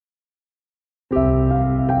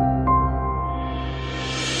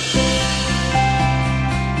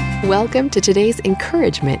Welcome to today's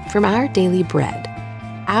encouragement from our Daily Bread.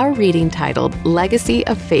 Our reading titled Legacy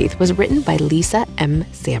of Faith was written by Lisa M.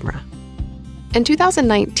 Samra. In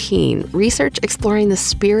 2019, research exploring the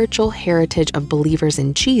spiritual heritage of believers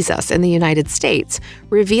in Jesus in the United States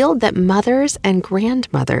revealed that mothers and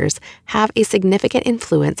grandmothers have a significant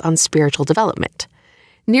influence on spiritual development.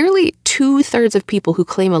 Nearly 2/3 of people who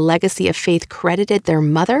claim a legacy of faith credited their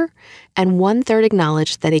mother, and 1/3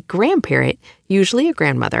 acknowledged that a grandparent, usually a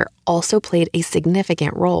grandmother, also played a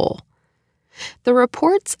significant role. The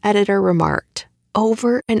report's editor remarked,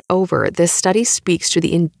 "Over and over, this study speaks to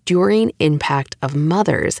the enduring impact of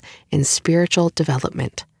mothers in spiritual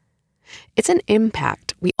development." It's an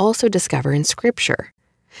impact we also discover in Scripture.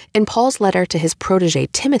 In Paul's letter to his protege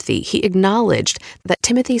Timothy, he acknowledged that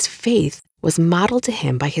Timothy's faith was modeled to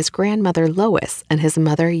him by his grandmother Lois and his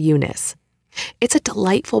mother Eunice. It's a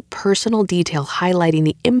delightful personal detail highlighting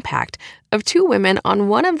the impact of two women on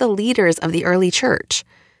one of the leaders of the early church.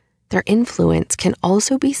 Their influence can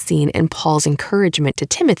also be seen in Paul's encouragement to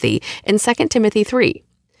Timothy in 2 Timothy 3.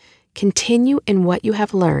 Continue in what you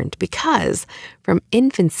have learned, because from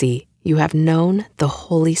infancy you have known the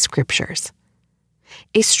Holy Scriptures.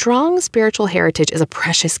 A strong spiritual heritage is a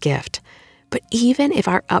precious gift. But even if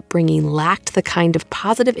our upbringing lacked the kind of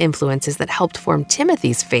positive influences that helped form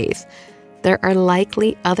Timothy's faith, there are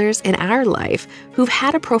likely others in our life who've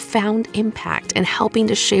had a profound impact in helping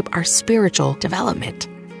to shape our spiritual development.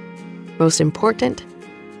 Most important,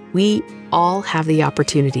 we all have the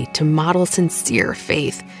opportunity to model sincere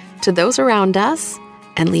faith to those around us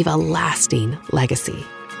and leave a lasting legacy.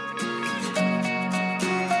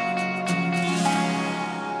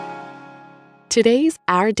 Today's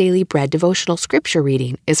Our Daily Bread devotional scripture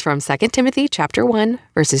reading is from 2 Timothy chapter 1,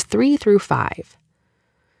 verses 3 through 5.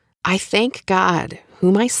 I thank God,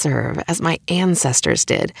 whom I serve as my ancestors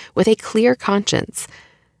did, with a clear conscience.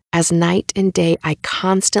 As night and day I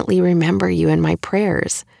constantly remember you in my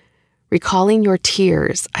prayers. Recalling your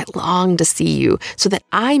tears, I long to see you so that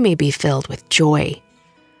I may be filled with joy.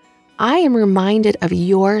 I am reminded of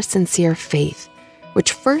your sincere faith,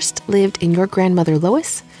 which first lived in your grandmother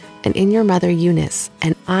Lois and in your mother Eunice,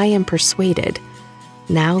 and I am persuaded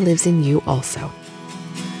now lives in you also.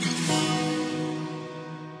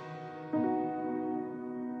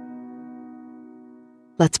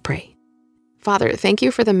 Let's pray. Father, thank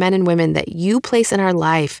you for the men and women that you place in our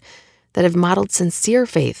life that have modeled sincere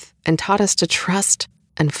faith and taught us to trust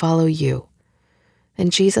and follow you.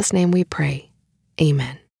 In Jesus' name we pray.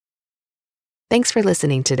 Amen. Thanks for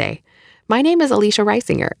listening today. My name is Alicia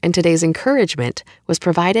Reisinger, and today's encouragement was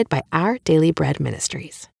provided by Our Daily Bread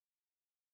Ministries.